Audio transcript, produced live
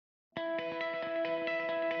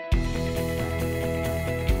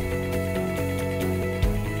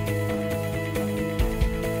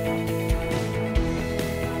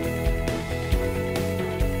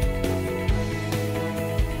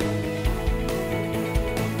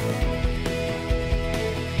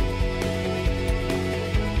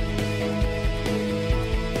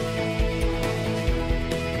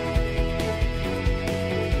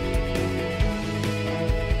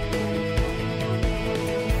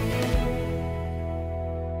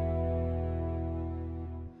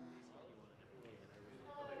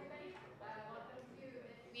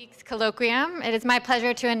Week's Colloquium. It is my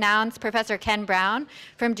pleasure to announce Professor Ken Brown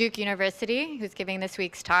from Duke University, who's giving this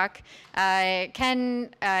week's talk. Ken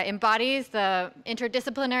embodies the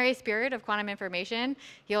interdisciplinary spirit of quantum information.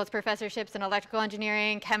 He holds professorships in electrical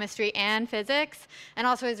engineering, chemistry, and physics, and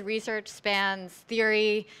also his research spans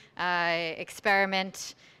theory,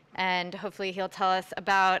 experiment, and hopefully he'll tell us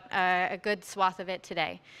about a good swath of it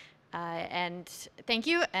today. And thank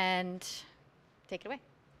you, and take it away.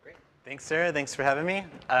 Thanks, Sarah. Thanks for having me.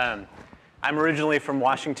 I'm originally from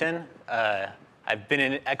Washington. I've been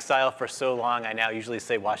in exile for so long, I now usually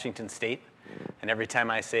say Washington State. And every time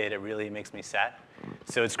I say it, it really makes me sad.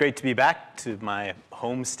 So it's great to be back to my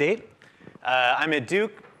home state. I'm at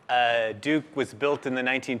Duke. Duke was built in the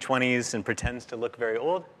 1920s and pretends to look very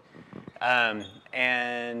old.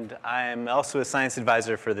 And I'm also a science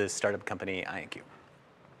advisor for this startup company, INQ.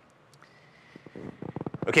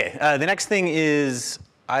 OK, the next thing is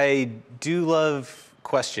I do love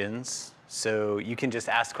questions, so you can just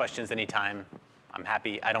ask questions anytime. I'm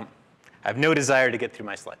happy. I have no desire to get through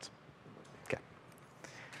my slides. OK.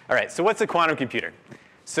 All right, so what's a quantum computer?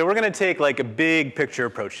 So we're going to take like a big picture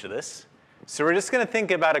approach to this. So we're just going to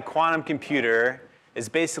think about a quantum computer as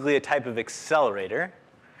basically a type of accelerator,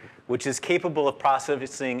 which is capable of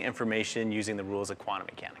processing information using the rules of quantum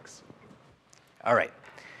mechanics. All right.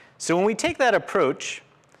 So when we take that approach,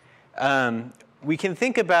 we can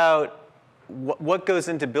think about what goes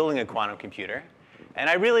into building a quantum computer. And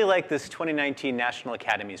I really like this 2019 National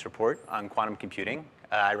Academy's report on quantum computing.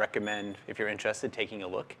 I recommend, if you're interested, taking a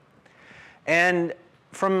look. And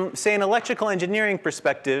from, say, an electrical engineering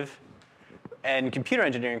perspective and computer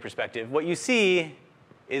engineering perspective, what you see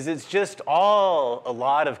is it's just a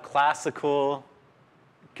lot of classical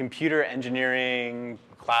computer engineering,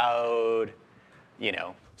 cloud,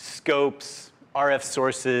 scopes, RF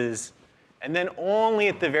sources. And then only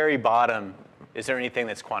at the very bottom is there anything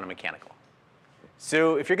that's quantum mechanical.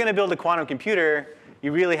 So if you're going to build a quantum computer,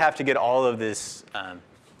 you really have to get all of this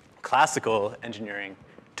classical engineering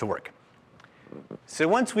to work. So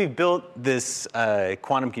once we've built this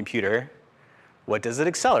quantum computer, what does it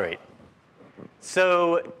accelerate?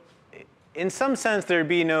 So in some sense, there'd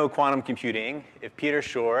be no quantum computing if Peter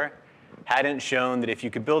Shor hadn't shown that if you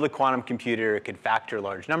could build a quantum computer, it could factor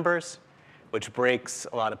large numbers, which breaks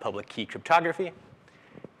a lot of public key cryptography.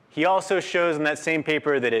 He also shows in that same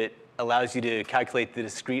paper that it allows you to calculate the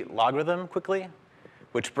discrete logarithm quickly,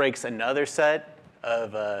 which breaks another set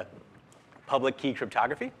of public key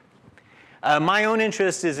cryptography. My own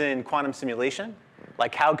interest is in quantum simulation,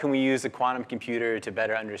 like how can we use a quantum computer to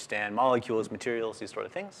better understand molecules, materials, these sort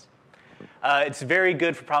of things. It's very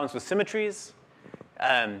good for problems with symmetries.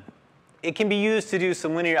 It can be used to do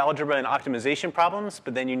some linear algebra and optimization problems,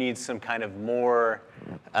 but then you need some kind of more,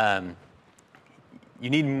 you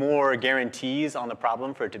need more guarantees on the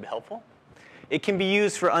problem for it to be helpful. It can be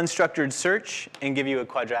used for unstructured search and give you a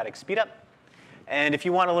quadratic speedup. And if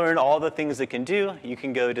you want to learn all the things it can do, you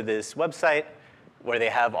can go to this website where they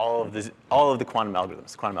have all of the quantum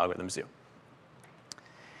algorithms, Quantum Algorithm Zoo.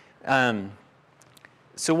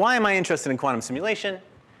 So why am I interested in quantum simulation?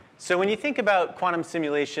 So when you think about quantum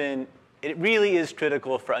simulation, it really is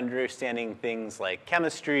critical for understanding things like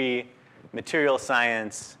chemistry, material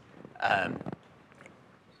science,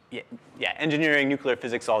 engineering, nuclear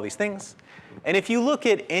physics, all these things. And if you look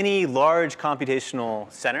at any large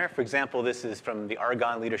computational center, for example, this is from the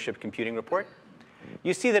Argonne Leadership Computing Report,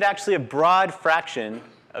 you see that actually a broad fraction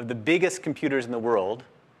of the biggest computers in the world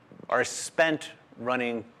are spent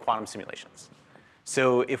running quantum simulations.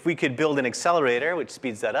 So if we could build an accelerator which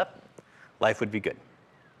speeds that up, life would be good.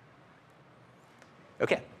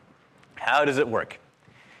 OK, how does it work?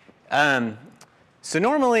 So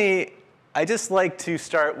normally, I just like to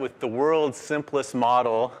start with the world's simplest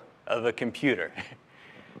model of a computer.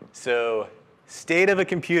 So state of a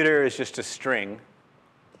computer is just a string.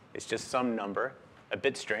 It's just some number, a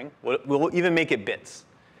bit string. We'll even make it bits.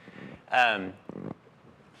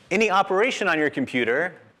 Any operation on your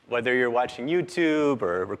computer, whether you're watching YouTube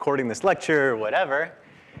or recording this lecture or whatever,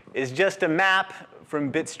 is just a map from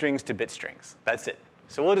bit strings to bit strings. That's it.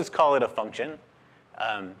 So we'll just call it a function.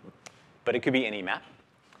 But it could be any map.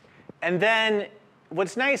 And then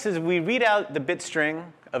what's nice is we read out the bit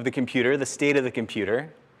string of the computer, the state of the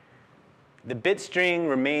computer. The bit string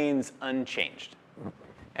remains unchanged.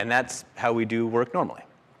 And that's how we do work normally.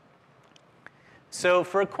 So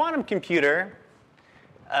for a quantum computer,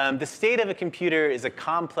 the state of a computer is a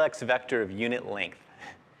complex vector of unit length.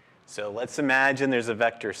 So let's imagine there's a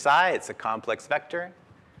vector psi. It's a complex vector.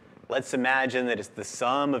 Let's imagine that it's the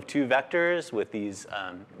sum of two vectors with these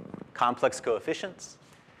complex coefficients.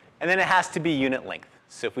 And then it has to be unit length.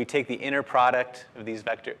 So if we take the inner product of these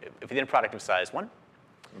vectors, if the inner product of size 1,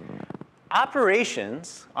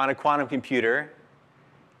 operations on a quantum computer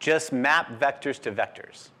just map vectors to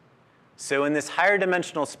vectors. So in this higher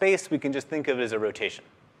dimensional space, we can just think of it as a rotation.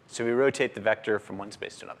 So we rotate the vector from one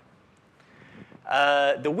space to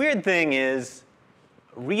another. The weird thing is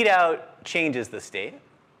readout changes the state.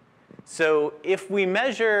 So if we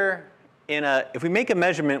measure if we make a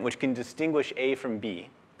measurement which can distinguish A from B,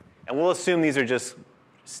 and we'll assume these are just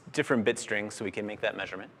different bit strings so we can make that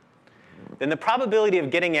measurement, then the probability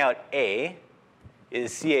of getting out A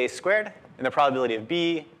is CA squared, and the probability of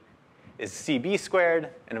B is CB squared,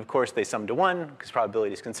 and of course they sum to 1 because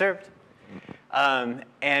probability is conserved.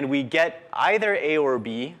 And we get either A or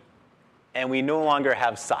B, and we no longer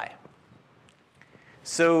have psi.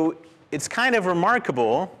 So it's kind of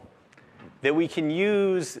remarkable that we can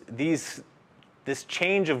use this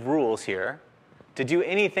change of rules here to do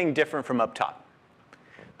anything different from up top.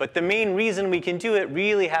 But the main reason we can do it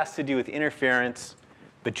really has to do with interference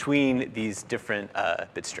between these different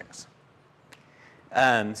bit strings.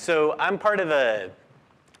 So I'm part of a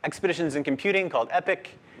expeditions in computing called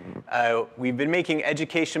EPIC. We've been making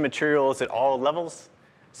education materials at all levels.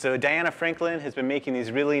 So Diana Franklin has been making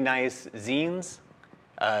these really nice zines.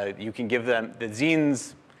 You can give them the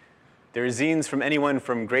zines. There are zines from anyone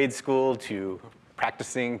from grade school to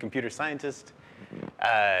practicing computer scientist.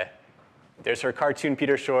 There's her cartoon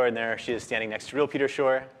Peter Shore, and there she is standing next to real Peter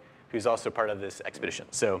Shore, who's also part of this expedition.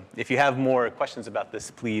 So if you have more questions about this,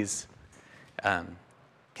 please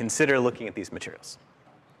consider looking at these materials.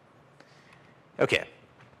 OK,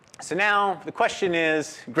 so now the question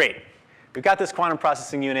is, great. We've got this quantum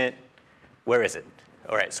processing unit. Where is it?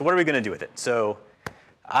 All right, so what are we going to do with it? So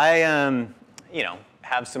I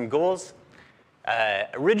have some goals.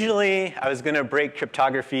 Originally, I was going to break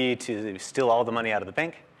cryptography to steal all the money out of the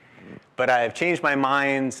bank. But I've changed my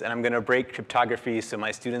mind, and I'm going to break cryptography so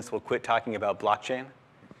my students will quit talking about blockchain.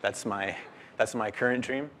 That's my current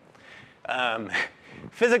dream.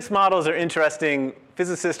 Physics models are interesting.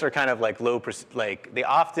 Physicists are kind of like they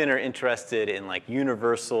often are interested in like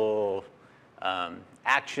universal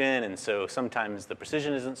action, and so sometimes the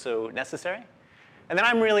precision isn't so necessary. And then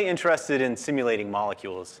I'm really interested in simulating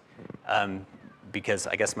molecules because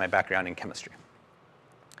I guess my background in chemistry.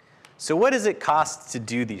 So what does it cost to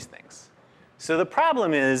do these things? So the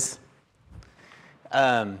problem is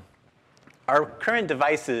our current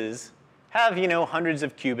devices have hundreds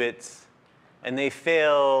of qubits, and they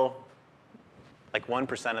fail like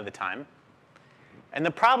 1% of the time. And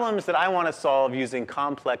the problems that I want to solve using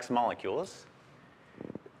complex molecules,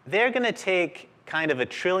 they're going to take kind of 1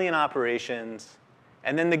 trillion operations.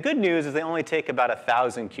 And then the good news is they only take about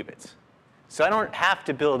 1,000 qubits. So I don't have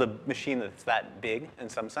to build a machine that's that big in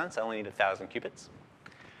some sense. I only need 1,000 qubits.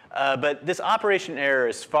 But this operation error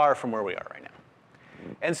is far from where we are right now.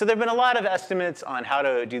 And so there have been a lot of estimates on how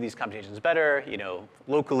to do these computations better.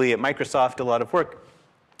 Locally at Microsoft, a lot of work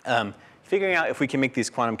figuring out if we can make these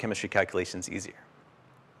quantum chemistry calculations easier.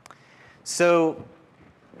 So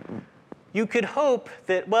you could hope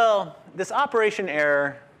that, well, this operation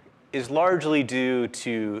error is largely due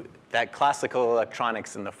to that classical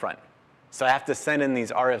electronics in the front. So I have to send in these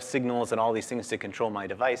RF signals and all these things to control my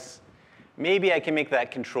device. Maybe I can make that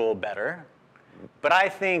control better. But I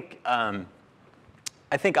think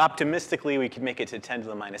optimistically we can make it to 10 to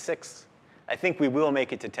the minus 6. I think we will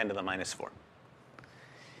make it to 10 to the minus 4.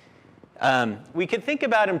 We could think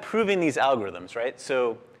about improving these algorithms, right?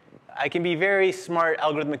 So I can be a very smart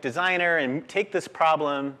algorithmic designer and take this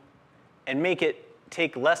problem and make it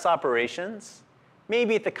take less operations,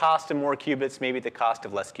 maybe at the cost of more qubits, maybe at the cost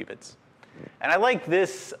of less qubits. And I like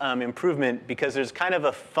this improvement because there's kind of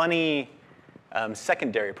a funny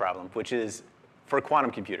secondary problem, which is for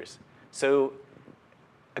quantum computers. So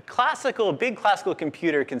a big classical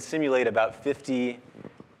computer can simulate about 50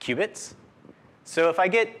 qubits. So if I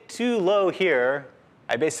get too low here,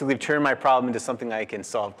 I basically turn my problem into something I can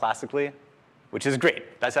solve classically, which is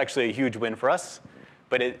great. That's actually a huge win for us.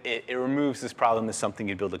 But it removes this problem as something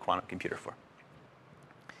you'd build a quantum computer for.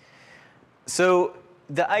 So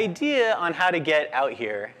the idea on how to get out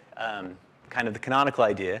here, kind of the canonical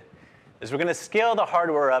idea, is we're going to scale the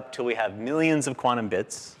hardware up till we have millions of quantum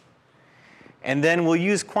bits. And then we'll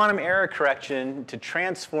use quantum error correction to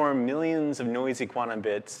transform millions of noisy quantum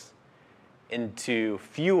bits into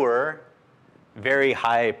fewer, very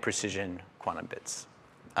high precision quantum bits.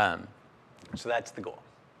 So that's the goal.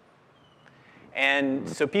 And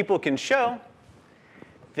so people can show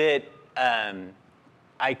that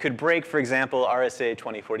I could break, for example, RSA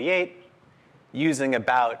 2048 using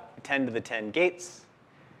about 10 to the 10 gates.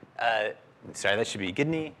 sorry, that should be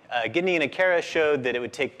Gidney. Gidney and Akara showed that it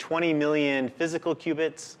would take 20 million physical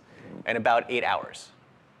qubits in about 8 hours.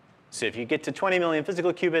 So if you get to 20 million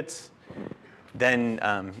physical qubits, then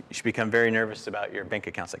you should become very nervous about your bank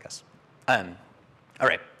accounts, I guess. All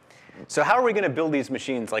right. So how are we going to build these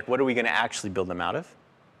machines? Like, what are we going to actually build them out of?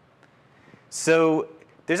 So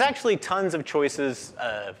there's actually tons of choices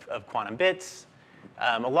of quantum bits.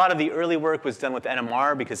 A lot of the early work was done with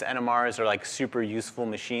NMR because NMRs are like super useful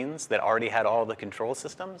machines that already had all the control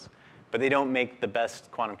systems, but they don't make the best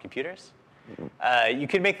quantum computers. You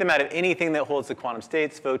could make them out of anything that holds the quantum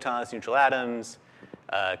states, photons, neutral atoms,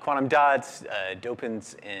 quantum dots,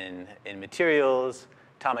 dopants in materials,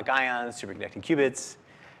 atomic ions, superconducting qubits.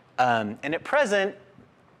 And at present,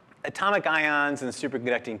 atomic ions and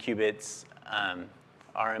superconducting qubits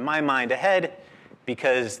are, in my mind, ahead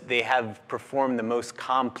because they have performed the most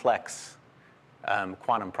complex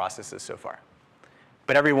quantum processes so far.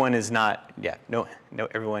 But everyone is not, no,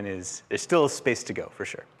 everyone is, there's still space to go, for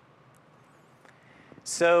sure.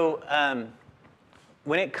 So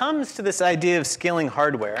when it comes to this idea of scaling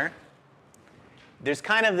hardware, there's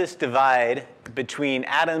kind of this divide between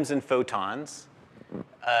atoms and photons,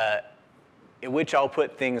 in which I'll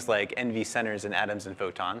put things like NV centers in atoms and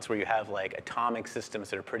photons, where you have like atomic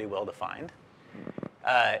systems that are pretty well defined.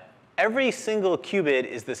 Every single qubit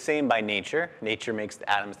is the same by nature. Nature makes the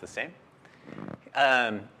atoms the same.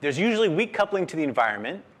 There's usually weak coupling to the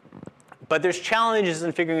environment, but there's challenges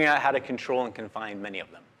in figuring out how to control and confine many of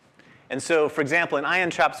them. And so, for example, in ion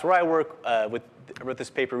traps, where I work, I wrote this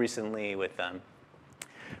paper recently with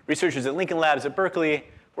researchers at Lincoln Labs at Berkeley,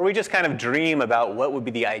 where we just kind of dream about what would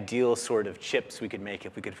be the ideal sort of chips we could make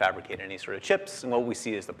if we could fabricate any sort of chips, and what we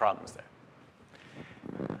see as the problems there.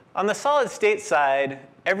 On the solid state side,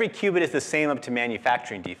 every qubit is the same up to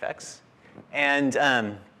manufacturing defects.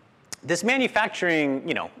 And this manufacturing,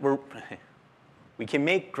 we can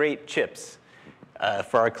make great chips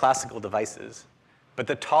for our classical devices, but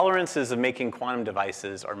the tolerances of making quantum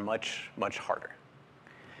devices are much, much harder.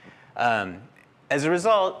 As a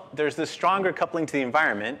result, there's this stronger coupling to the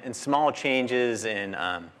environment, and small changes in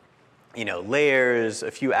layers,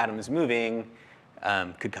 a few atoms moving,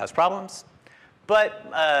 could cause problems. But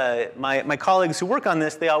my colleagues who work on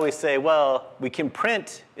this, they always say, well, we can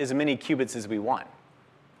print as many qubits as we want.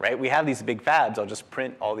 Right? We have these big fabs. I'll just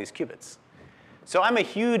print all these qubits. So I'm a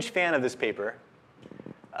huge fan of this paper.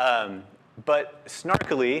 But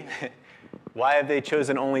snarkily, why have they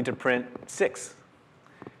chosen only to print 6?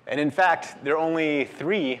 And in fact, there are only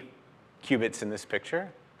 3 qubits in this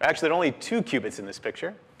picture. Actually, there are only 2 qubits in this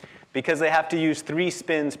picture, because they have to use 3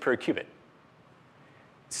 spins per qubit.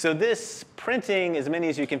 So this printing as many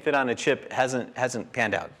as you can fit on a chip hasn't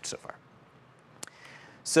panned out so far.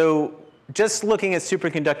 So just looking at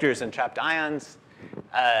superconductors and trapped ions,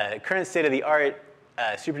 current state of the art,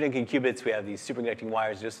 superconducting qubits, we have these superconducting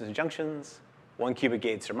wires, distance junctions. 1 qubit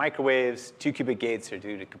gates are microwaves. 2 qubit gates are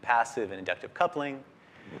due to capacitive and inductive coupling.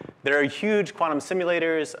 There are huge quantum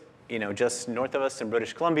simulators, just north of us in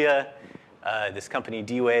British Columbia. This company,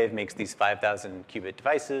 D-Wave, makes these 5,000 qubit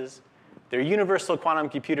devices. There are universal quantum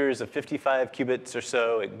computers of 55 qubits or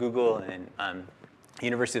so at Google and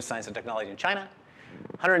University of Science and Technology in China.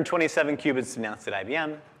 127 qubits announced at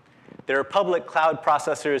IBM. There are public cloud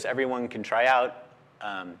processors everyone can try out.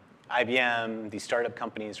 IBM, these startup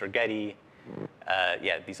companies, Rigetti,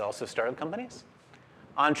 these also startup companies.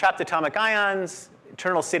 On trapped atomic ions,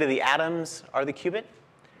 internal state of the atoms are the qubit.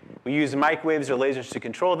 We use microwaves or lasers to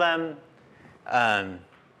control them.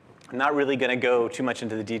 I'm not really going to go too much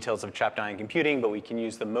into the details of trapped ion computing, but we can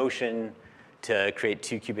use the motion to create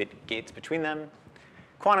 2 qubit gates between them.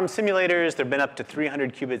 Quantum simulators, there have been up to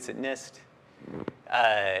 300 qubits at NIST.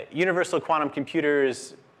 Universal quantum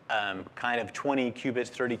computers, kind of 20 qubits,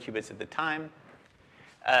 30 qubits at the time.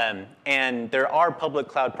 And there are public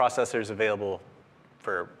cloud processors available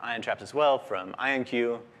for ion traps as well, from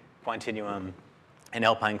IonQ, Quantinuum, and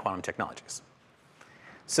Alpine Quantum Technologies.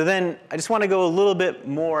 So then I just want to go a little bit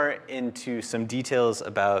more into some details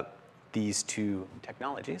about these 2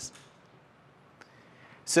 technologies.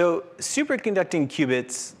 So superconducting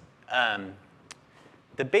qubits,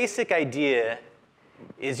 the basic idea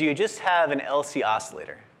is you just have an LC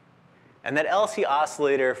oscillator. And that LC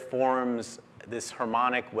oscillator forms this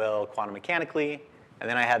harmonic well quantum mechanically. And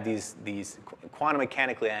then I have these quantum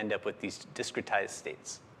mechanically, I end up with these discretized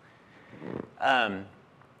states.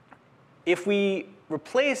 If we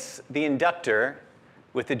replace the inductor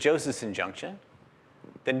with the Josephson junction,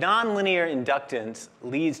 the nonlinear inductance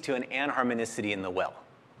leads to an anharmonicity in the well.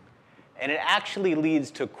 And it actually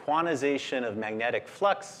leads to quantization of magnetic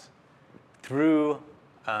flux through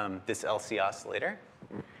this LC oscillator.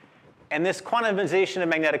 And this quantumization of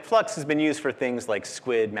magnetic flux has been used for things like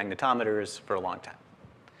squid magnetometers for a long time.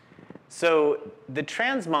 So the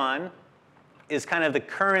transmon is kind of the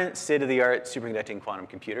current state-of-the-art superconducting quantum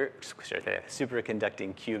computer,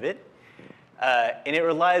 superconducting qubit. And it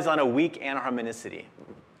relies on a weak anharmonicity.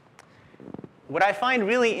 What I find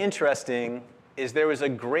really interesting is there was a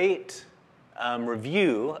great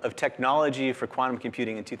review of technology for quantum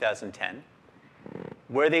computing in 2010,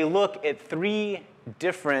 where they look at 3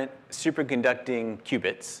 different superconducting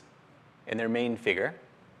qubits in their main figure,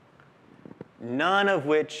 none of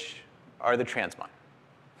which are the transmon.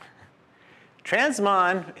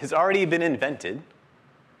 Transmon has already been invented,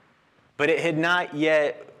 but it had not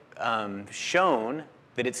yet shown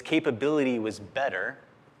that its capability was better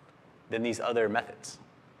than these other methods.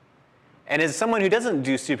 And as someone who doesn't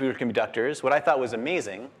do superconductors, what I thought was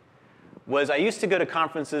amazing was I used to go to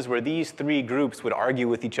conferences where these 3 groups would argue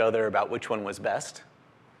with each other about which one was best.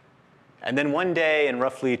 And then one day in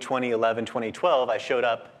roughly 2011, 2012, I showed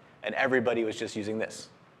up and everybody was just using this.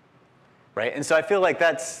 Right? And so I feel like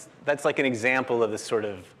that's like an example of this sort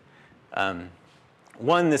of,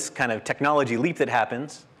 one, this kind of technology leap that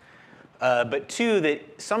happens, but 2,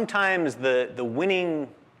 that sometimes the winning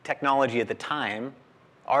technology at the time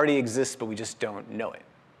already exists, but we just don't know it.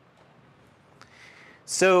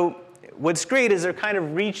 So what's great is they're kind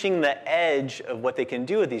of reaching the edge of what they can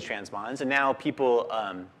do with these transmons. And now people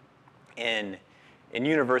in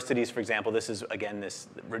universities, for example, this is, again, this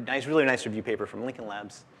really nice review paper from Lincoln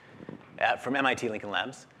Labs, from MIT Lincoln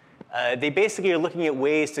Labs. They basically are looking at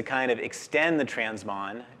ways to kind of extend the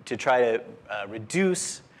transmon to try to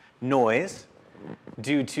reduce noise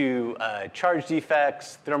due to charge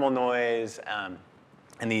defects, thermal noise,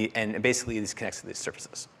 and basically this connects to these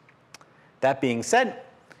surfaces. That being said,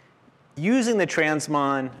 using the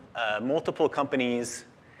transmon, multiple companies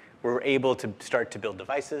were able to start to build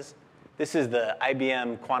devices. This is the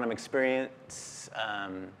IBM Quantum Experience.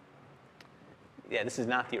 Yeah, this is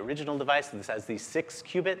not the original device. This has these 6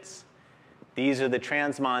 qubits. These are the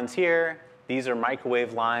transmons here. These are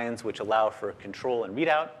microwave lines, which allow for control and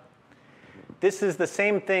readout. This is the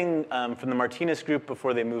same thing from the Martinez group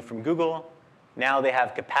before they moved from Google. Now they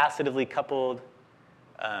have capacitively coupled,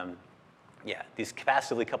 these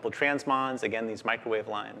capacitively coupled transmons, again, these microwave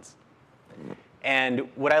lines. And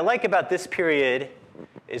what I like about this period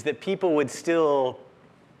is that people would still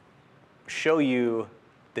show you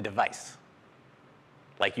the device.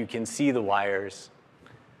 Like you can see the wires.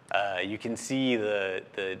 You can see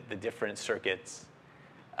the different circuits.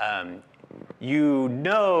 You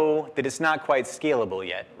know that it's not quite scalable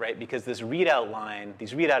yet, right? Because this readout line,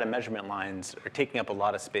 these readout and measurement lines are taking up a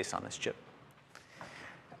lot of space on this chip.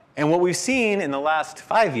 And what we've seen in the last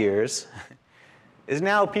 5 years is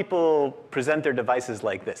now people present their devices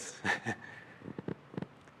like this.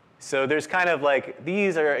 So there's kind of like,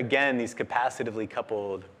 these are, again, these capacitively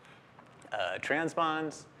coupled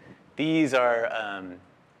transmons. These are,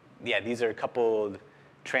 these are coupled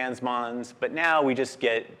transmons. But now we just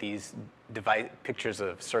get these pictures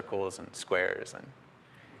of circles and squares. And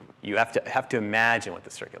you have to imagine what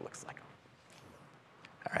the circuit looks like.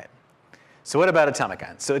 All right. So what about atomic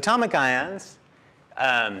ions? So atomic ions,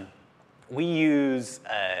 we use,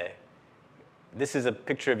 this is a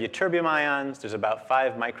picture of ytterbium ions. There's about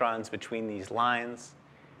 5 microns between these lines.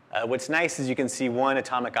 What's nice is you can see one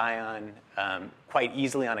atomic ion quite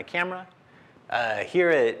easily on a camera. Here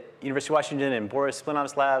at University of Washington in Boris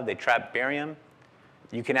Splinov's lab, they trap barium.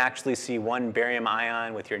 You can actually see one barium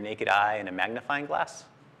ion with your naked eye in a magnifying glass.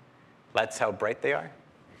 That's how bright they are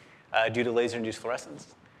due to laser-induced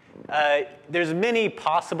fluorescence. There's many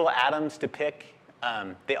possible atoms to pick.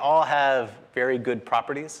 They all have very good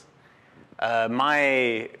properties.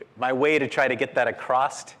 My way to try to get that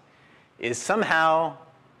across is somehow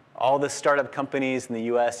all the startup companies in the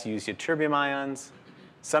US use ytterbium ions.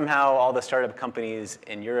 Somehow all the startup companies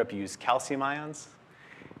in Europe use calcium ions.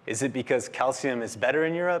 Is it because calcium is better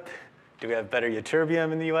in Europe? Do we have better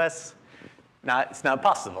ytterbium in the US? It's not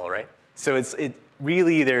possible, right? So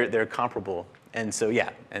really they're comparable. And so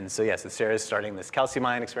so Sarah's starting this calcium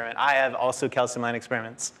ion experiment. I have also calcium ion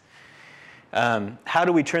experiments. How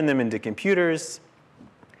do we turn them into computers?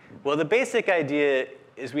 Well, the basic idea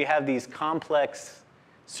is we have these complex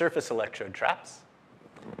surface electrode traps,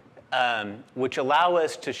 which allow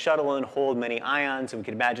us to shuttle and hold many ions. And we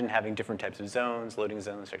can imagine having different types of zones, loading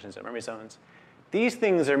zones, section zone, memory zones. These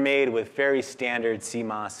things are made with very standard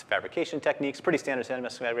CMOS fabrication techniques, pretty standard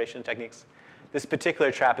CMOS fabrication techniques. This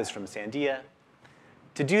particular trap is from Sandia.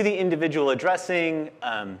 To do the individual addressing,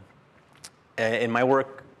 in my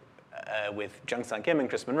work with Jung-San Kim and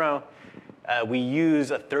Chris Monroe, we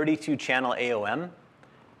use a 32-channel AOM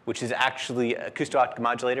which is actually acousto-optic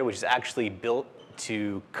modulator, which is actually built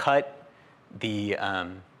to cut the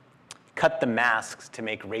masks to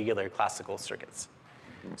make regular classical circuits.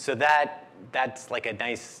 So that's like a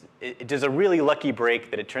nice, it does a really lucky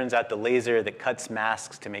break that it turns out the laser that cuts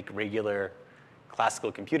masks to make regular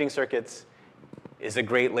classical computing circuits is a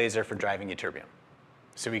great laser for driving ytterbium.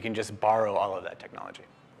 So we can just borrow all of that technology.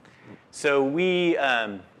 So we've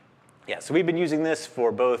been using this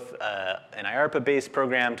for both an IARPA-based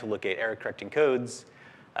program to look at error-correcting codes.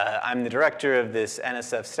 I'm the director of this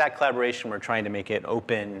NSF STAC collaboration. We're trying to make it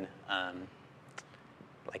open,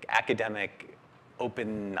 like academic,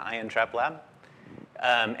 open ion trap lab.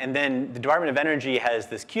 And then the Department of Energy has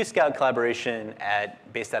this QScout collaboration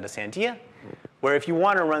based out of Sandia, where if you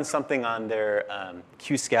want to run something on their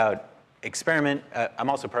QScout experiment, I'm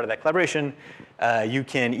also part of that collaboration, you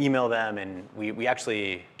can email them, and we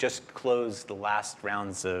actually just closed the last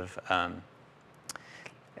round of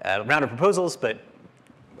proposals, but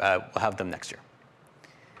we'll have them next year.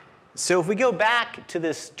 So if we go back to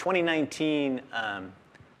this 2019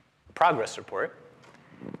 progress report,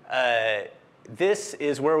 this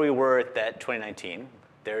is where we were at that 2019.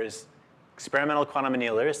 There's experimental quantum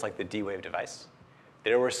annealers, like the D-Wave device.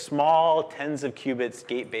 There were small tens of qubits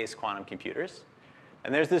gate-based quantum computers.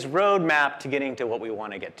 And there's this roadmap to getting to what we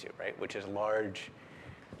want to get to, right, which is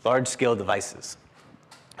large-scale devices.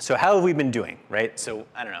 So how have we been doing, right? So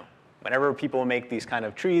I don't know. Whenever people make these kind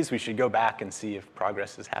of trees, we should go back and see if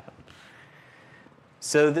progress has happened.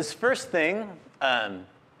 So this first thing,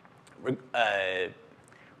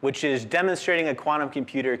 which is demonstrating a quantum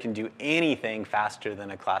computer can do anything faster than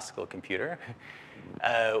a classical computer,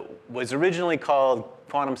 was originally called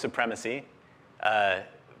quantum supremacy.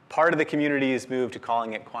 Part of the community has moved to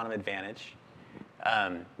calling it quantum advantage.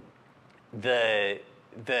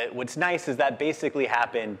 What's nice is that basically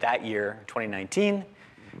happened that year, 2019,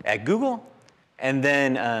 at Google. And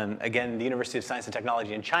then, again, the University of Science and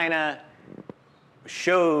Technology in China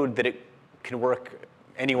showed that it can work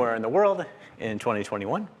anywhere in the world in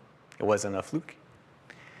 2021. It wasn't a fluke.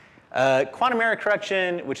 Quantum error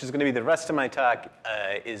correction, which is going to be the rest of my talk,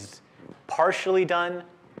 is partially done.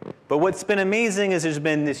 But what's been amazing is there's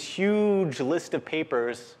been this huge list of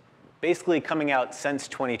papers basically coming out since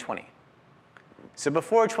 2020. So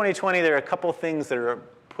before 2020, there are a couple things that are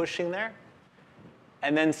pushing there.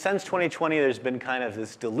 And then since 2020, there's been kind of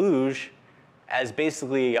this deluge as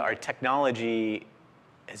basically our technology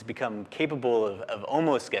has become capable of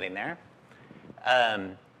almost getting there.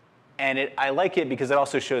 And I like it because it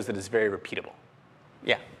also shows that it's very repeatable.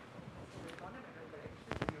 Yeah?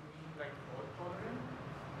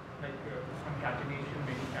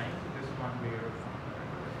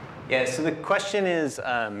 Yeah, so the question is,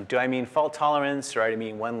 do I mean fault tolerance or do I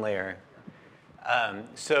mean one layer?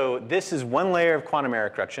 So this is one layer of quantum error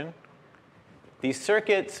correction. These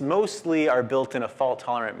circuits mostly are built in a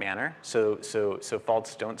fault-tolerant manner, so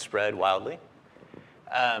faults don't spread wildly.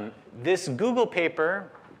 This Google paper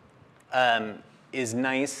is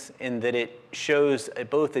nice in that it shows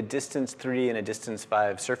both a distance 3 and a distance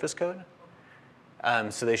 5 surface code.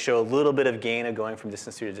 So they show a little bit of gain of going from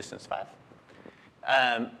distance 3 to distance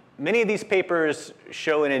 5. Many of these papers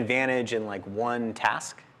show an advantage in like one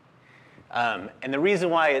task. And the reason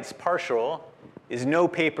why it's partial is no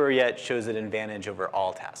paper yet shows an advantage over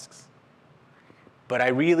all tasks. But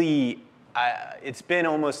it's been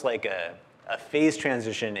almost like a phase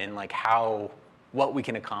transition in like what we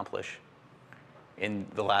can accomplish in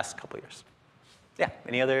the last couple of years. Yeah,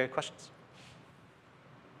 any other questions?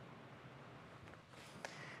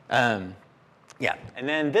 Yeah, and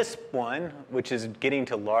then this one, which is getting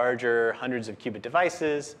to larger hundreds of qubit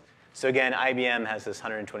devices. So again, IBM has this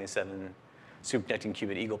 127 superconducting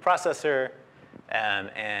qubit Eagle processor.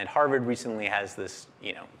 And Harvard recently has this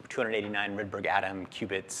 289 Rydberg atom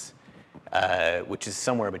qubits, which is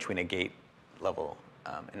somewhere between a gate level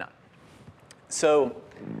and not. So,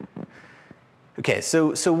 OK,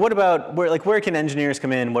 so what about where can engineers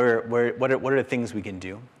come in? What are the things we can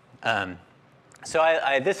do?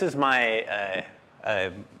 So this is my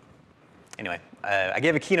anyway. I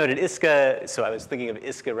gave a keynote at ISCA, so I was thinking of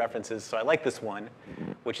ISCA references. So I like this one,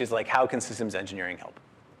 which is like how can systems engineering help?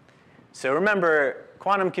 So remember,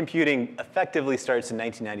 quantum computing effectively starts in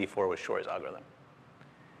 1994 with Shor's algorithm.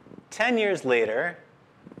 10 years later,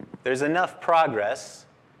 there's enough progress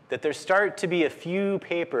that there start to be a few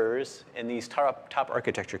papers in these top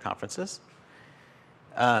architecture conferences,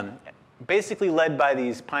 basically led by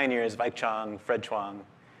these pioneers, Weik Chong, Fred Chuang,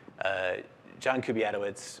 John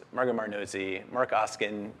Kubiatowicz, Margot Marnozzi, Mark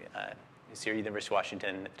Oskin, who's here at University of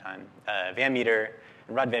Washington at the time, Van Meter,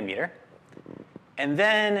 and Rod Van Meter. And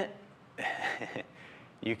then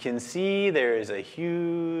you can see there is a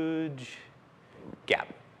huge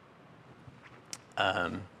gap.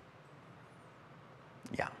 Yeah.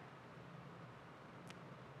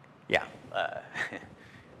 Yeah.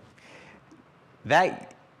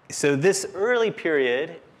 So this early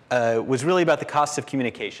period was really about the cost of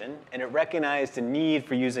communication, and it recognized the need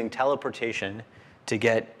for using teleportation to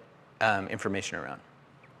get information around.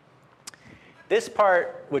 This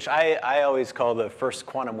part, which I always call the first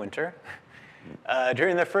quantum winter,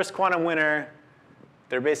 during the first quantum winter,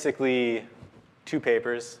 there are basically 2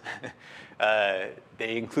 papers.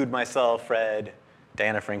 They include myself, Fred,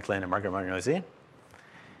 Diana Franklin, and Margaret Martinozzi.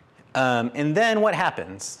 And then what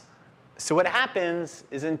happens? So what happens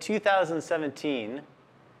is in 2017,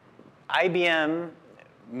 IBM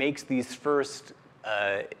makes these first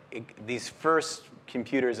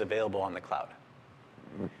computers available on the cloud.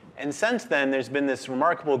 And since then, there's been this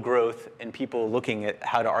remarkable growth in people looking at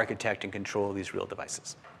how to architect and control these real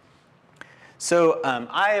devices. So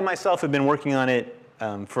I myself have been working on it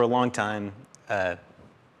for a long time. Yeah,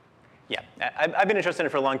 I've been interested in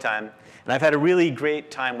it for a long time. And I've had a really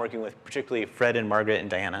great time working with particularly Fred and Margaret and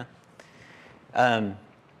Diana.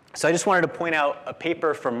 So I just wanted to point out a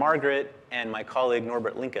paper from Margaret and my colleague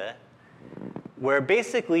Norbert Linke, where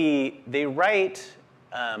basically they write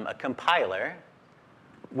a compiler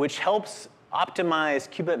which helps optimize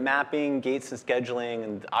qubit mapping, gates and scheduling,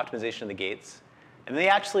 and optimization of the gates. And they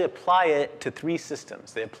actually apply it to 3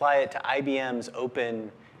 systems. They apply it to IBM's Open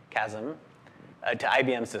Chasm, to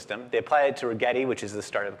IBM system. They apply it to Rigetti, which is the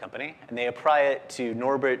startup company. And they apply it to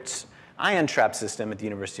Norbert's ion trap system at the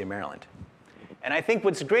University of Maryland. And I think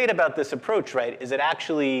what's great about this approach, right, is it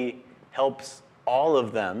actually helps all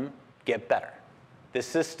of them get better. The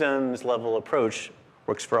systems level approach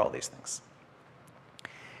works for all these things.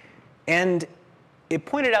 And it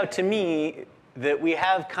pointed out to me that we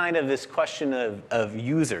have kind of this question of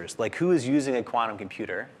users, like who is using a quantum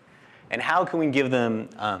computer, and how can we give them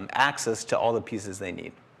access to all the pieces they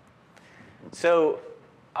need. So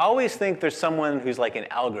I always think there's someone who's like an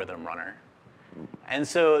algorithm runner. And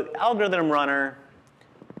so the algorithm runner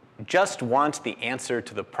just wants the answer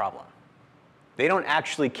to the problem. They don't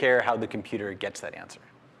actually care how the computer gets that answer,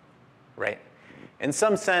 right? In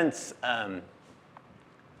some sense,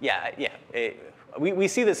 we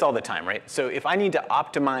see this all the time, right? So if I need to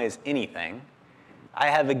optimize anything, I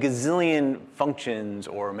have a gazillion functions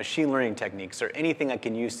or machine learning techniques or anything I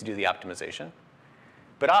can use to do the optimization.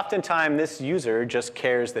 But oftentimes, this user just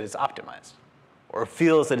cares that it's optimized or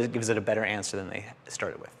feels that it gives it a better answer than they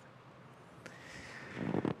started with.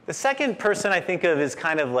 The second person I think of is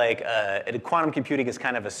kind of like quantum computing is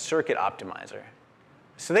kind of a circuit optimizer.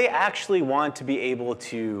 So they actually want to be able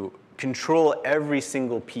to control every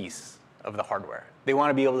single piece of the hardware. They want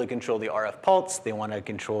to be able to control the RF pulse. They want to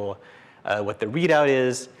control what the readout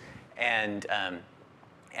is. And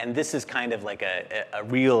this is kind of like a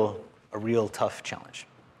real tough challenge.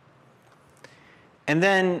 And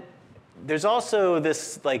then there's also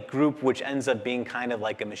this like group which ends up being kind of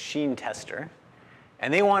like a machine tester.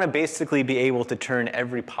 And they want to basically be able to turn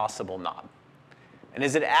every possible knob. And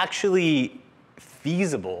is it actually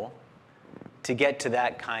feasible to get to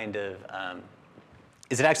that kind of,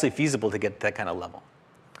 level?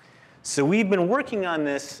 So we've been working on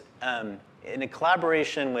this in a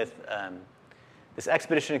collaboration with this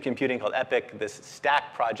expedition of computing called EPIC, this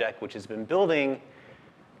STACK project, which has been building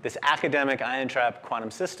this academic ion trap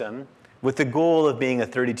quantum system with the goal of being a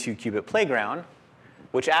 32-qubit playground,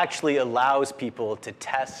 which actually allows people to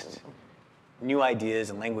test new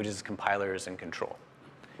ideas and languages, compilers, and control.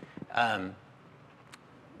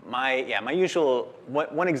 My usual,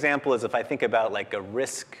 one example is if I think about like a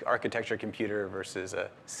RISC architecture computer versus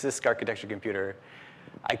a CISC architecture computer,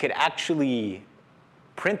 I could actually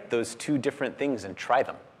print those 2 different things and try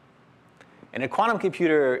them. In a quantum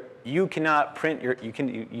computer, you cannot print your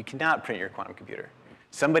quantum computer.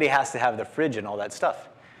 Somebody has to have the fridge and all that stuff.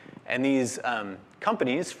 And these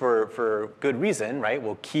companies, for good reason, right,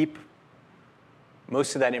 will keep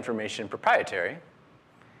most of that information proprietary.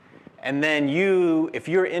 And then if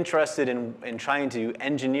you're interested in trying to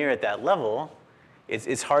engineer at that level,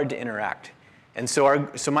 it's hard to interact. And so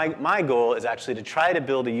my goal is actually to try to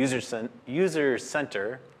build a user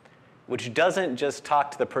center which doesn't just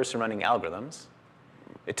talk to the person running algorithms.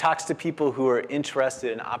 It talks to people who are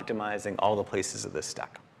interested in optimizing all the places of this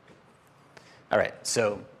stack. All right,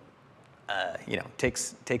 so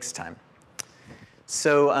takes time.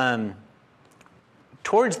 So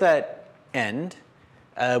towards that end,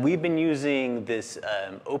 we've been using this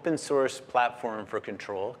open source platform for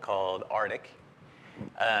control called Arctic.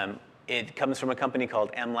 It comes from a company called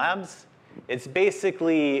M Labs. It's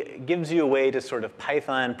basically gives you a way to sort of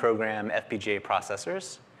Python program FPGA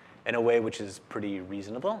processors in a way which is pretty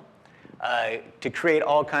reasonable to create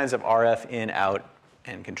all kinds of RF in, out,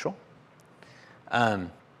 and control.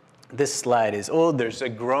 This slide is old. There's a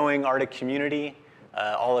growing Arctic community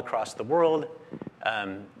all across the world.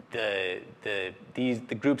 The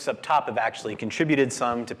groups up top have actually contributed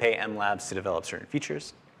some to pay MLabs to develop certain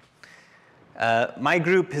features. My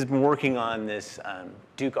group has been working on this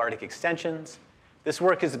Duke Arctic extensions. This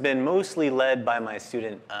work has been mostly led by my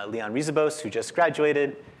student Leon Rizabos, who just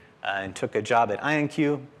graduated and took a job at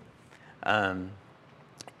IonQ.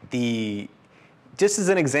 Just as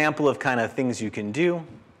an example of kind of things you can do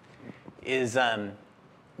is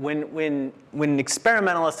when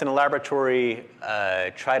experimentalists in a laboratory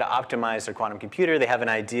try to optimize their quantum computer, they have an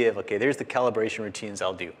idea of, OK, there's the calibration routines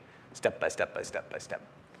I'll do, step by step by step by step.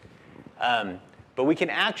 But we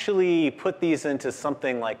can actually put these into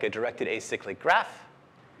something like a directed acyclic graph.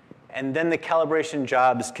 And then the calibration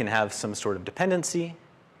jobs can have some sort of dependency.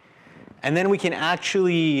 And then we can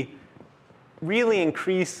actually really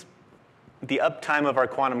increase the uptime of our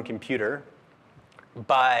quantum computer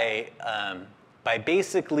by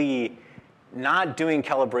basically not doing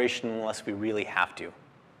calibration unless we really have to,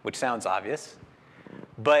 which sounds obvious.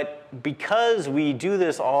 But because we do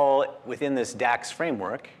this all within this DAX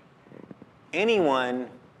framework, anyone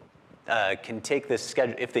can take this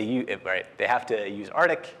schedule, if they have to use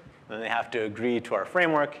Arctic, then they have to agree to our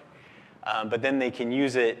framework, but then they can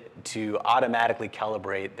use it to automatically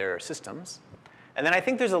calibrate their systems. And then I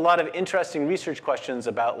think there's a lot of interesting research questions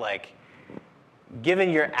about, like, given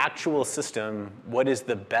your actual system, what is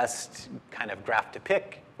the best kind of graph to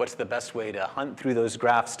pick? What's the best way to hunt through those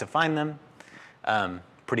graphs to find them?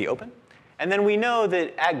 Pretty open. And then we know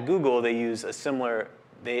that at Google, they use a similar,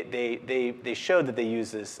 they showed that they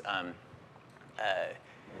use this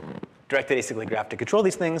directed acyclic graph to control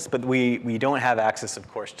these things, but we don't have access, of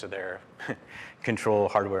course, to their control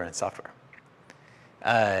hardware and software.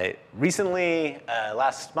 Recently,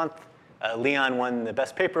 last month, Leon won the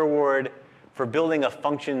Best Paper Award for building a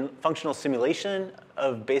functional simulation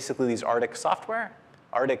of basically these Arctic software,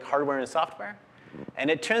 Arctic hardware and software. And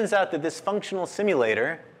it turns out that this functional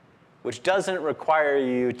simulator, which doesn't require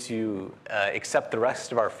you to accept the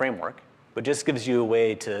rest of our framework, but just gives you a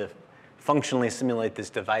way to functionally simulate this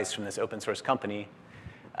device from this open source company,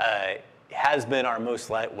 has been our most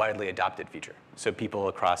widely adopted feature. So people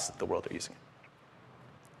across the world are using it.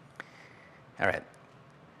 All right.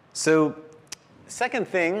 So second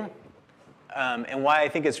thing, and why I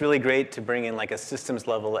think it's really great to bring in like a systems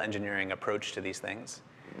level engineering approach to these things,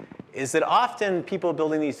 is that often people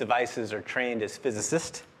building these devices are trained as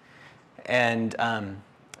physicists. And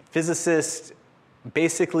physicists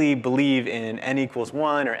basically believe in n equals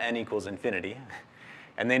 1 or n equals infinity.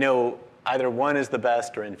 And they know either 1 is the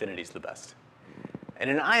best or infinity is the best. And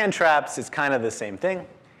in ion traps, it's kind of the same thing.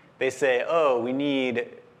 They say, oh, we need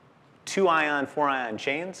 2-ion, 4-ion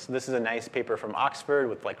chains. This is a nice paper from Oxford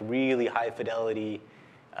with like really high fidelity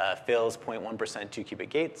fills, 0.1% 2-qubit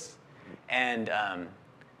gates. And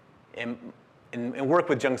in work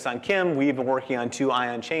with Jung-San Kim, we've been working on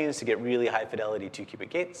 2-ion chains to get really high fidelity 2-qubit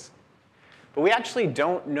gates. But we actually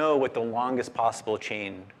don't know what the longest possible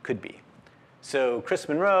chain could be. So Chris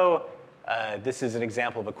Monroe, this is an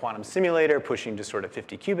example of a quantum simulator pushing to sort of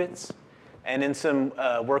 50 qubits. And in some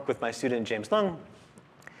work with my student James Lung,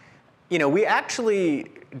 we actually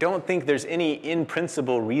don't think there's any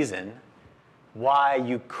in-principle reason why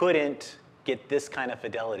you couldn't get this kind of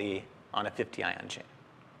fidelity on a 50-ion chain.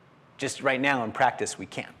 Just right now in practice, we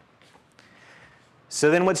can. So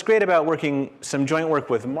then what's great about some joint work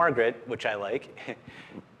with Margaret, which I like,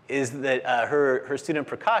 is that her student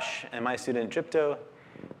Prakash and my student Dripto,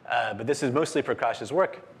 but this is mostly Prakash's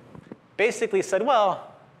work, basically said,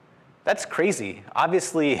 well, that's crazy.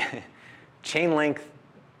 Obviously,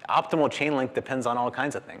 optimal chain length depends on all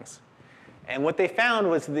kinds of things. And what they found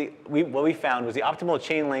was the optimal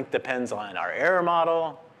chain length depends on our error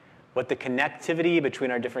model, what the connectivity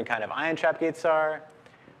between our different kind of ion trap gates are.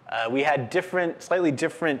 We had slightly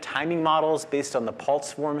different timing models based on the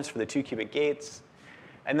pulse forms for the 2-qubit gates.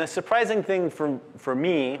 And the surprising thing for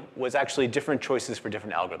me was actually different choices for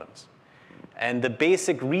different algorithms. And the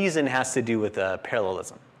basic reason has to do with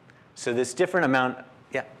parallelism. So this different amount,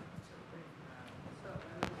 yeah?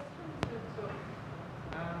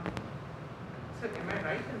 So am I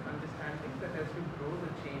right in understanding that as you grow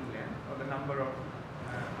the chain length or the number of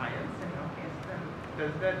ions in your case, then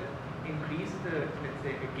does that increase the, let's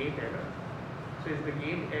say, the gate error? So is the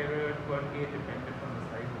gate error per gate dependent on the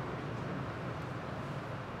size of the system?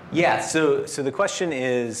 Yeah, so the question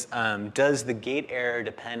is, does the gate error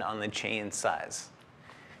depend on the chain size?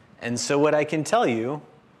 And so what I can tell you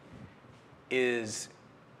is,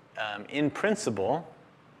 in principle,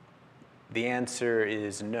 the answer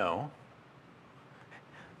is no.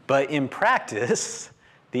 But in practice,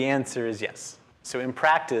 the answer is yes. So in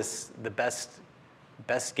practice, the best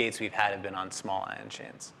gates we've had have been on small ion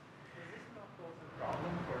chains.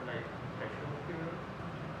 Problem for like threshold theorem?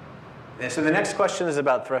 And so the next question is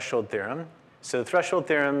about threshold theorem. So the threshold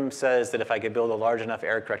theorem says that if I could build a large enough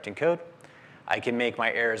error correcting code, I can make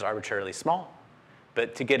my errors arbitrarily small.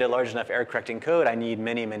 But to get a large enough error correcting code, I need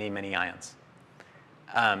many, many, many ions.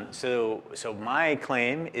 So my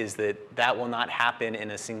claim is that that will not happen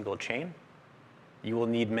in a single chain. You will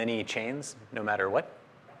need many chains, no matter what.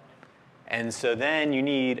 And so then you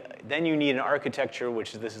need an architecture,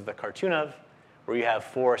 which this is the cartoon of, where you have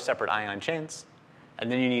 4 separate ion chains.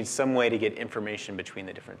 And then you need some way to get information between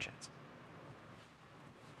the different chains.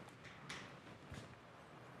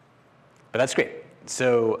 But that's great.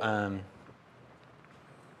 So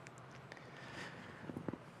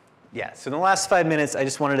yeah, so in the last 5 minutes, I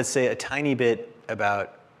just wanted to say a tiny bit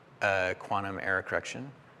about quantum error correction.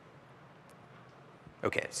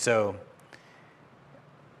 OK, so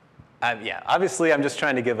yeah, obviously, I'm just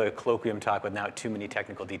trying to give a colloquium talk without too many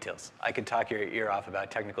technical details. I could talk your ear off about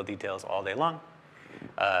technical details all day long.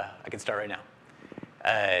 I can start right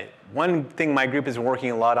now. One thing my group has been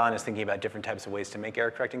working a lot on is thinking about different types of ways to make error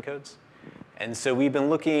correcting codes. And so we've been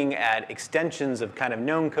looking at extensions of kind of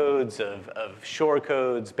known codes, of Shor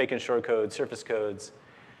codes, Bacon-Shor codes, surface codes,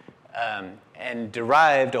 and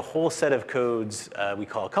derived a whole set of codes we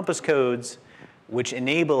call compass codes, which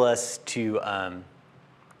enable us to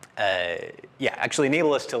actually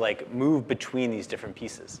enable us to like move between these different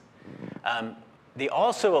pieces. They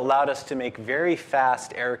also allowed us to make very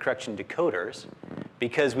fast error correction decoders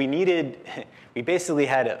because we basically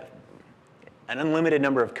had an unlimited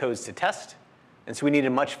number of codes to test, and so we needed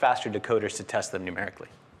much faster decoders to test them numerically.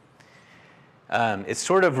 It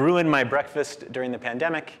sort of ruined my breakfast during the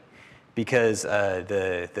pandemic because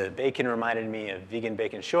the bacon reminded me of vegan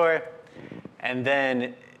Bacon-Shor, and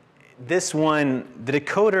then this one, the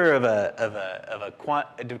decoder of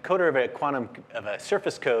a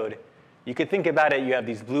surface code, you could think about it, you have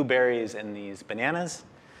these blueberries and these bananas,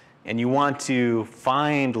 and you want to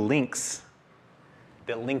find links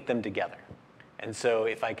that link them together. And so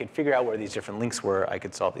if I could figure out where these different links were, I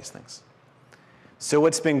could solve these things. So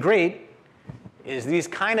what's been great is these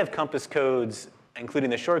kind of compass codes,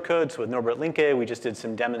 including the Shor codes with Norbert Linke. We just did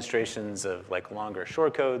some demonstrations of like longer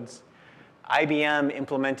Shor codes. IBM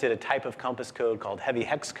implemented a type of compass code called heavy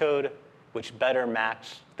hex code, which better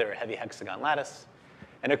matched their heavy hexagon lattice.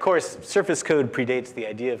 And of course, surface code predates the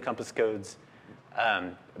idea of compass codes.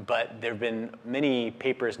 But there have been many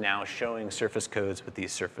papers now showing surface codes with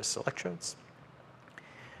these surface electrodes.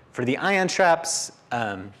 For the ion traps,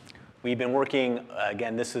 we've been working,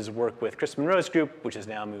 again, this is work with Chris Monroe's group, which has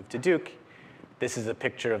now moved to Duke. This is a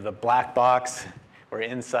picture of the black box, where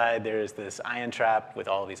inside there's this ion trap with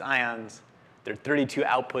all of these ions. There are 32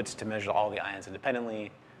 outputs to measure all the ions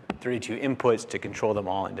independently, 32 inputs to control them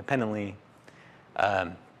all independently.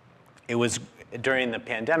 It was during the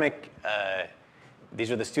pandemic.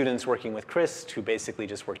 These are the students working with Chris, who basically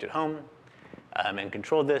just worked at home and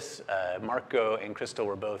controlled this. Marco and Crystal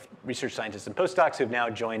were both research scientists and postdocs who have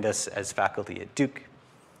now joined us as faculty at Duke.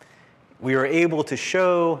 We were able to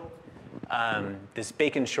show this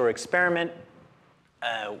Bacon-Shor experiment,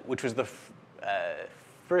 which was the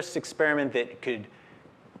first experiment that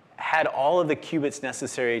had all of the qubits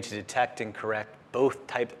necessary to detect and correct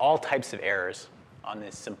all types of errors on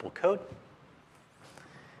this simple code.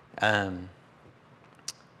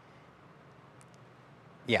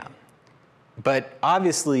 Yeah. But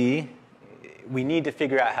obviously, we need to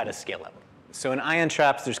figure out how to scale up. So in ion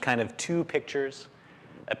traps, there's kind of 2 pictures.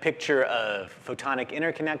 A picture of photonic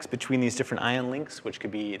interconnects between these different ion links, which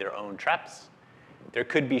could be their own traps. There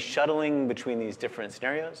could be shuttling between these different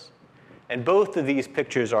scenarios. And both of these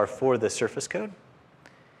pictures are for the surface code.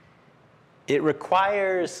 It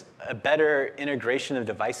requires a better integration of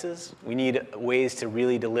devices. We need ways to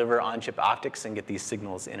really deliver on-chip optics and get these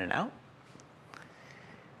signals in and out.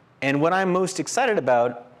 And what I'm most excited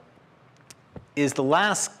about is the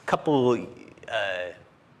last couple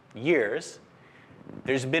years,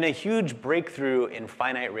 there's been a huge breakthrough in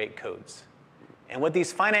finite rate codes. And what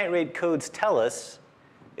these finite rate codes tell us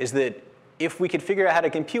is that if we could figure out how to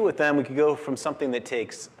compute with them, we could go from something that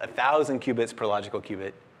takes 1,000 qubits per logical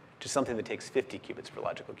qubit to something that takes 50 qubits per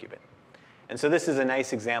logical qubit. And so this is a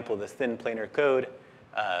nice example of the thin planar code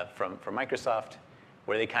from Microsoft.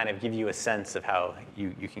 where they kind of give you a sense of how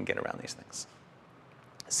you can get around these things.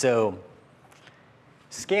 So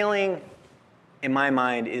scaling, in my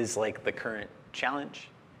mind, is like the current challenge.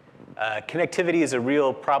 Connectivity is a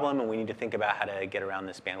real problem, and we need to think about how to get around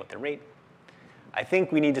this bandwidth and rate. I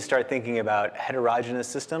think we need to start thinking about heterogeneous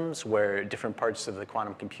systems where different parts of the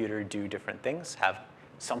quantum computer do different things, have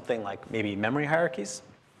something like maybe memory hierarchies.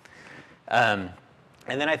 And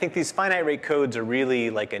then I think these finite rate codes are really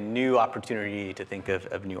like a new opportunity to think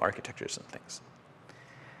of new architectures and things.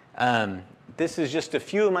 This is just a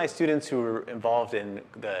few of my students who were involved in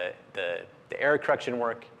the error correction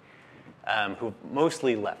work, who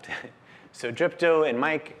mostly left. So Dripto and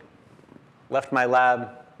Mike left my lab,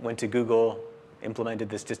 went to Google, implemented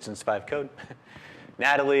this distance 5 code.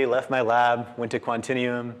 Natalie left my lab, went to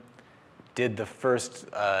Quantinuum, did the first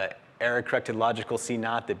error-corrected logical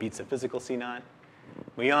C0 that beats a physical C0.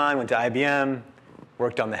 Muyan went to IBM,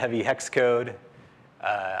 worked on the heavy hex code.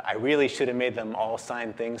 I really should have made them all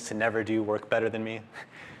sign things to never do work better than me,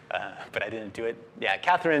 but I didn't do it. Yeah,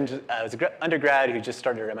 Catherine was an undergrad who just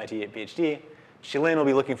started her MIT PhD. Shilin will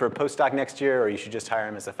be looking for a postdoc next year, or you should just hire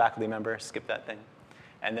him as a faculty member. Skip that thing.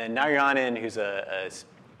 And then Naryanan, who's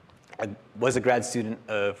was a grad student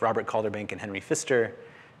of Robert Calderbank and Henry Pfister,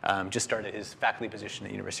 just started his faculty position at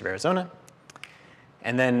the University of Arizona.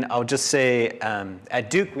 And then I'll just say, at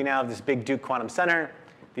Duke, we now have this big Duke Quantum Center.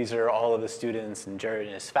 These are all of the students and Jared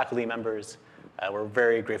and his faculty members. We're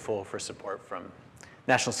very grateful for support from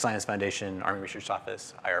National Science Foundation, Army Research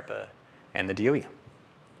Office, IARPA, and the DOE.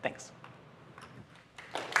 Thanks.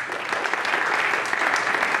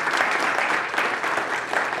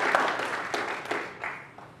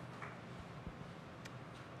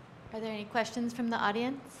 Are there any questions from the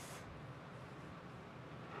audience?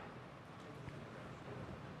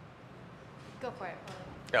 Go for it.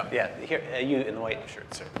 Oh, yeah, here, you in the white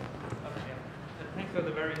shirt, sir. Thanks for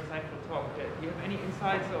the very insightful talk. Do you have any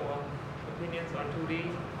insights or opinions on 2D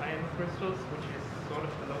ion crystals, which is sort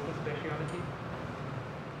of the local specialty?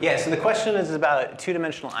 Yeah, so the question is about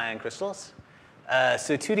two-dimensional ion crystals.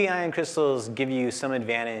 So 2D ion crystals give you some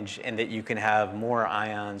advantage in that you can have more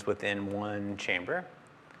ions within one chamber.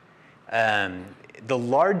 The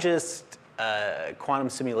largest quantum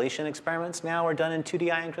simulation experiments now are done in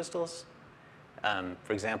 2D ion crystals.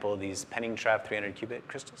 For example, these Penning-Trapp 300-qubit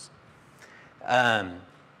crystals.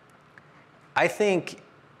 I think,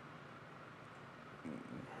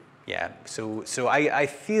 yeah, so I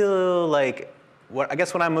feel like, I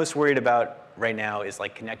guess what I'm most worried about right now is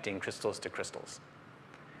like connecting crystals to crystals.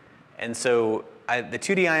 And so the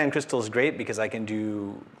 2D ion crystal is great because I can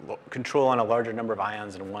do control on a larger number of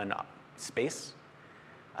ions in one space.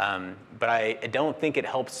 But I don't think it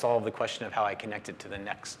helps solve the question of how I connect it to the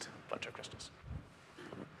next bunch of crystals.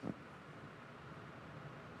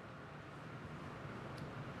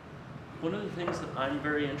 One of the things that I'm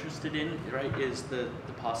very interested in, right, is the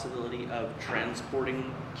possibility of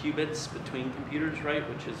transporting qubits between computers, right,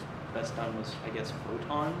 which is best done with, I guess,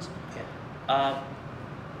 photons. Yeah.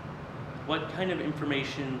 What kind of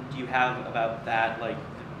information do you have about that, like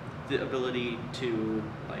the ability to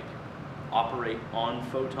like operate on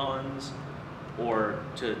photons or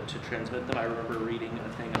to transmit them? I remember reading a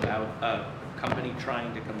thing about a company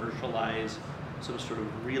trying to commercialize some sort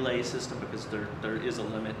of relay system because there is a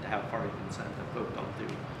limit to how far you can send a photon through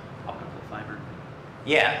optical fiber.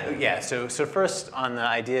 Yeah. So first on the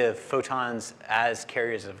idea of photons as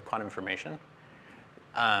carriers of quantum information,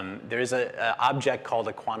 there is an object called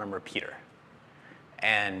a quantum repeater.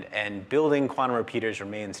 And building quantum repeaters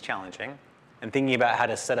remains challenging. And thinking about how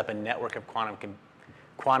to set up a network of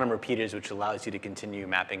quantum repeaters which allows you to continue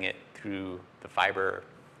mapping it through the fiber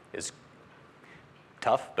is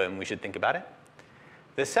tough, but we should think about it.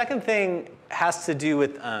 The second thing has to do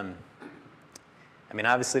with, I mean,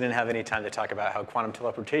 obviously didn't have any time to talk about how quantum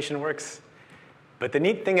teleportation works. But the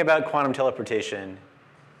neat thing about quantum teleportation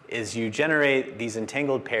is you generate these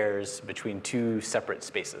entangled pairs between two separate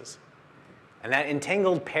spaces. And that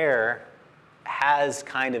entangled pair has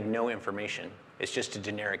kind of no information. It's just a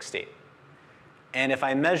generic state. And if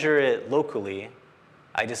I measure it locally,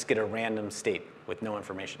 I just get a random state with no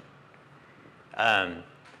information.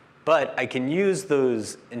 But I can use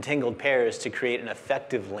those entangled pairs to create an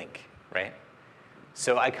effective link, right?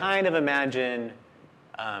 So I kind of imagine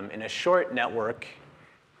in a short network,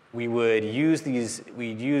 we'd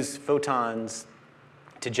use photons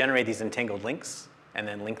to generate these entangled links and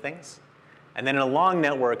then link things. And then in a long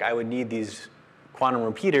network, I would need these quantum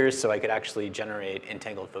repeaters so I could actually generate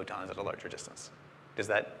entangled photons at a larger distance. Does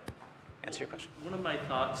that answer your question? One of my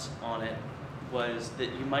thoughts on it was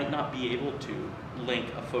that you might not be able to link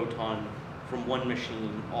a photon from one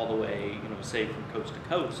machine all the way, say from coast to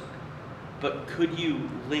coast. But could you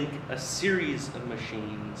link a series of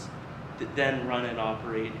machines that then run an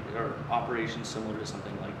operation similar to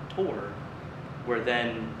something like Tor, where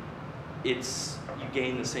then you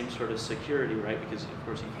gain the same sort of security, right? Because of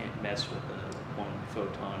course you can't mess with one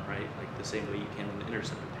photon, right? Like the same way you can in the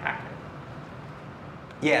intercepted packet.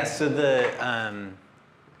 Yeah.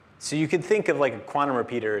 So you could think of like a quantum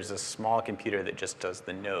repeater as a small computer that just does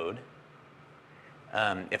the node.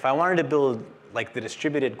 If I wanted to build like the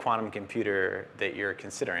distributed quantum computer that you're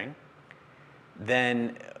considering,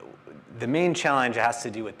 then the main challenge has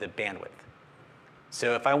to do with the bandwidth.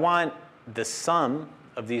 So if I want the sum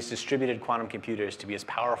of these distributed quantum computers to be as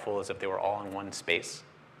powerful as if they were all in one space,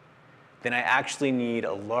 then I actually need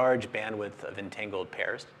a large bandwidth of entangled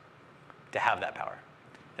pairs to have that power.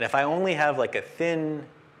 And if I only have like a thin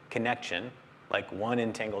connection, like one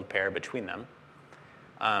entangled pair between them,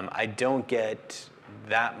 I don't get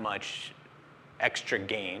that much extra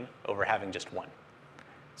gain over having just one.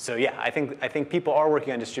 So yeah, I think people are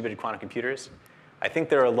working on distributed quantum computers. I think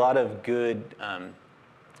there are a lot of good,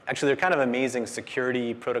 actually there are kind of amazing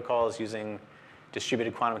security protocols using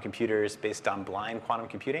distributed quantum computers based on blind quantum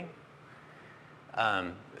computing.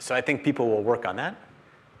 So I think people will work on that.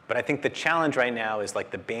 But I think the challenge right now is like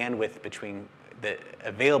the bandwidth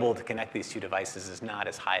available to connect these two devices is not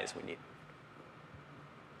as high as we need.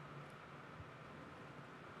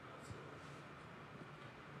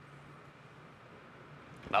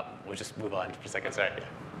 Oh, we'll just move on for a second. Sorry.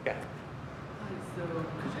 Yeah. Hi, so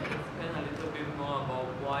could you explain a little bit more about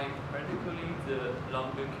why particularly the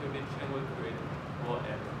longer qubit chain will create more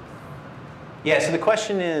errors? Yeah, so the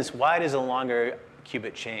question is, why does a longer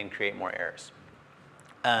qubit chain create more errors?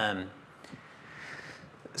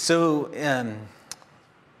 So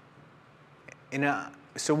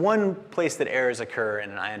one place that errors occur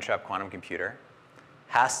in an ion trap quantum computer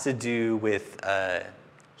has to do with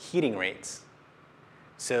heating rates.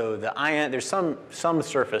 So the ion, there's some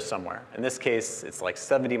surface somewhere. In this case, it's like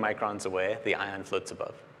 70 microns away. The ion floats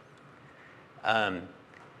above.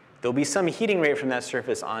 There'll be some heating rate from that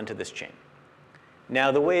surface onto this chain.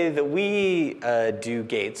 Now, the way that we do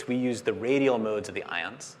gates, we use the radial modes of the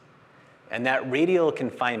ions. And that radial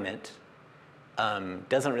confinement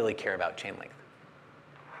doesn't really care about chain length.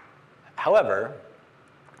 However,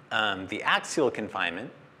 the axial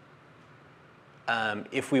confinement,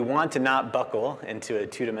 if we want to not buckle into a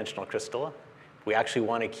two-dimensional crystal, we actually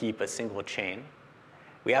want to keep a single chain,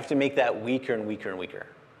 we have to make that weaker and weaker and weaker.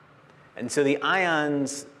 And so the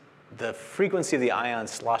ions, the frequency of the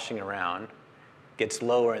ions sloshing around gets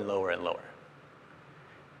lower and lower and lower.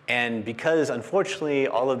 And because, unfortunately,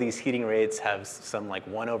 all of these heating rates have some like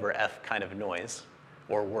 1/f kind of noise,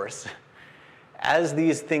 or worse, as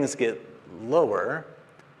these things get lower,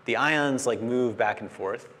 the ions like move back and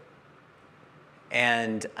forth.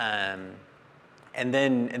 And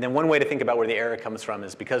then one way to think about where the error comes from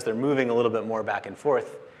is because they're moving a little bit more back and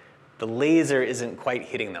forth, the laser isn't quite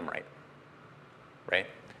hitting them right?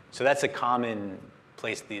 So that's a common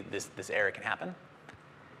place this error can happen.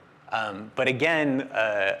 But again,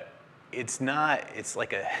 it's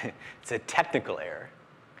a technical error.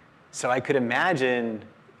 So I could imagine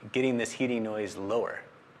getting this heating noise lower.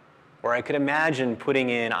 Or I could imagine putting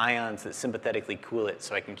in ions that sympathetically cool it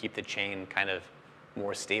so I can keep the chain kind of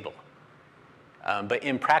more stable. But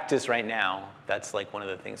in practice right now, that's like one of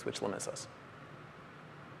the things which limits us.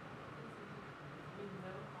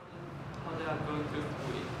 How they are going to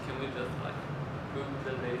switch? Can we just like move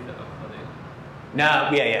the laser according? No,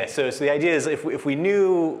 yeah. So the idea is if we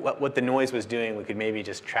knew what the noise was doing, we could maybe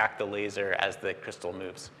just track the laser as the crystal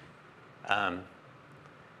moves.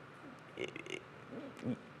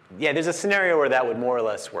 Yeah, there's a scenario where that would more or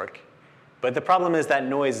less work. But the problem is that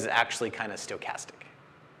noise is actually kind of stochastic.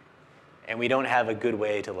 And we don't have a good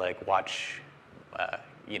way to like watch,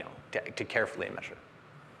 to carefully measure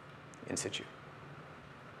in situ.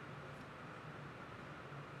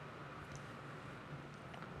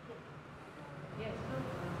 Yes.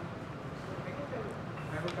 I guess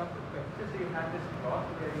I have a couple of questions. So you had this plot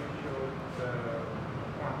where you showed the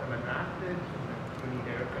quantum advantage and you need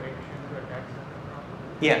error correction to attack certain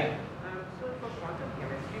problems. Yeah. So for quantum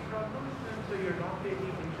chemistry problems, so you're not really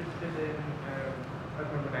interested in a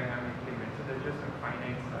thermodynamic limit. So there's just some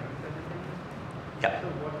finite size that is interesting. Yeah. So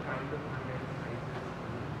what kind of finite sizes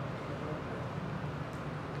are you talking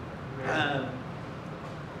about?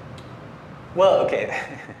 Well, okay.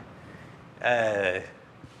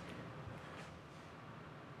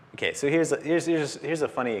 Okay, so here's a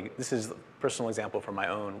funny, this is a personal example from my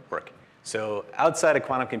own work. So outside of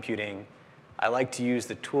quantum computing, I like to use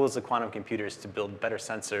the tools of quantum computers to build better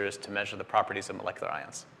sensors to measure the properties of molecular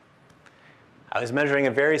ions. I was measuring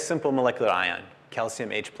a very simple molecular ion,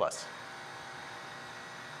 calcium H+. The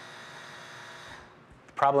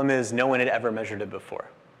problem is no one had ever measured it before.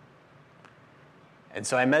 And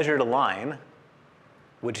so I measured a line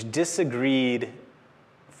which disagreed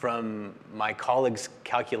from my colleague's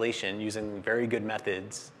calculation using very good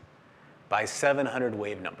methods by 700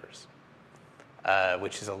 wave numbers,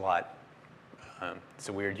 which is a lot. It's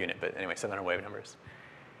a weird unit, but anyway, 700 wave numbers.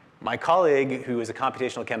 My colleague, who is a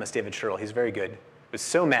computational chemist, David Scherl, he's very good, was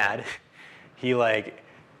so mad, he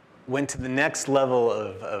went to the next level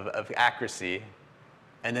of accuracy,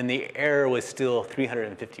 and then the error was still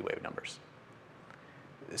 350 wave numbers.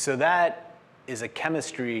 So that is a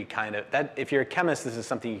chemistry kind of, if you're a chemist, this is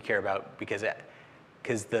something you care about because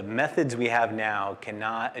the methods we have now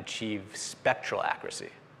cannot achieve spectral accuracy.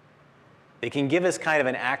 They can give us kind of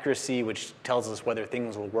an accuracy which tells us whether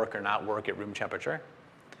things will work or not work at room temperature.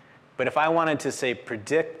 But if I wanted to, say,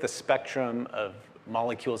 predict the spectrum of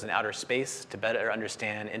molecules in outer space to better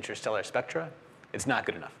understand interstellar spectra, it's not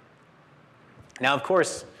good enough. Now, of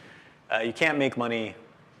course, you can't make money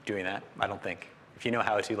doing that, I don't think. If you know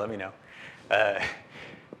how to, let me know.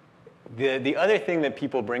 The other thing that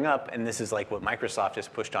people bring up, and this is like what Microsoft has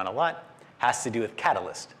pushed on a lot, has to do with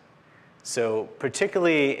catalyst. So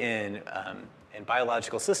particularly in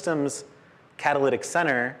biological systems, catalytic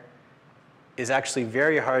center is actually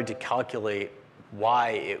very hard to calculate why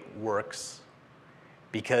it works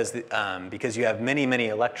because you have many, many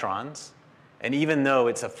electrons. And even though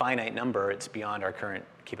it's a finite number, it's beyond our current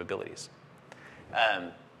capabilities.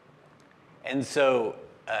 And so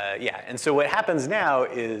what happens now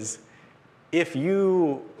is if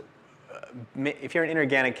you're an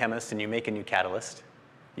inorganic chemist and you make a new catalyst,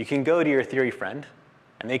 you can go to your theory friend,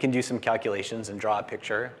 and they can do some calculations and draw a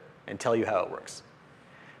picture and tell you how it works.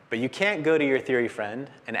 But you can't go to your theory friend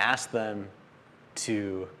and ask them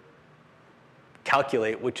to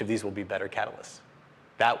calculate which of these will be better catalysts.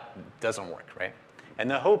 That doesn't work, right? And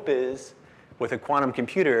the hope is, with a quantum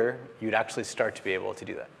computer, you'd actually start to be able to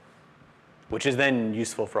do that, which is then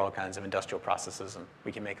useful for all kinds of industrial processes, and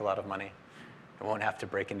we can make a lot of money and won't have to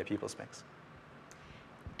break into people's mix.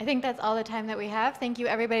 I think that's all the time that we have. Thank you,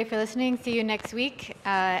 everybody, for listening. See you next week.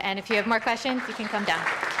 And if you have more questions, you can come down.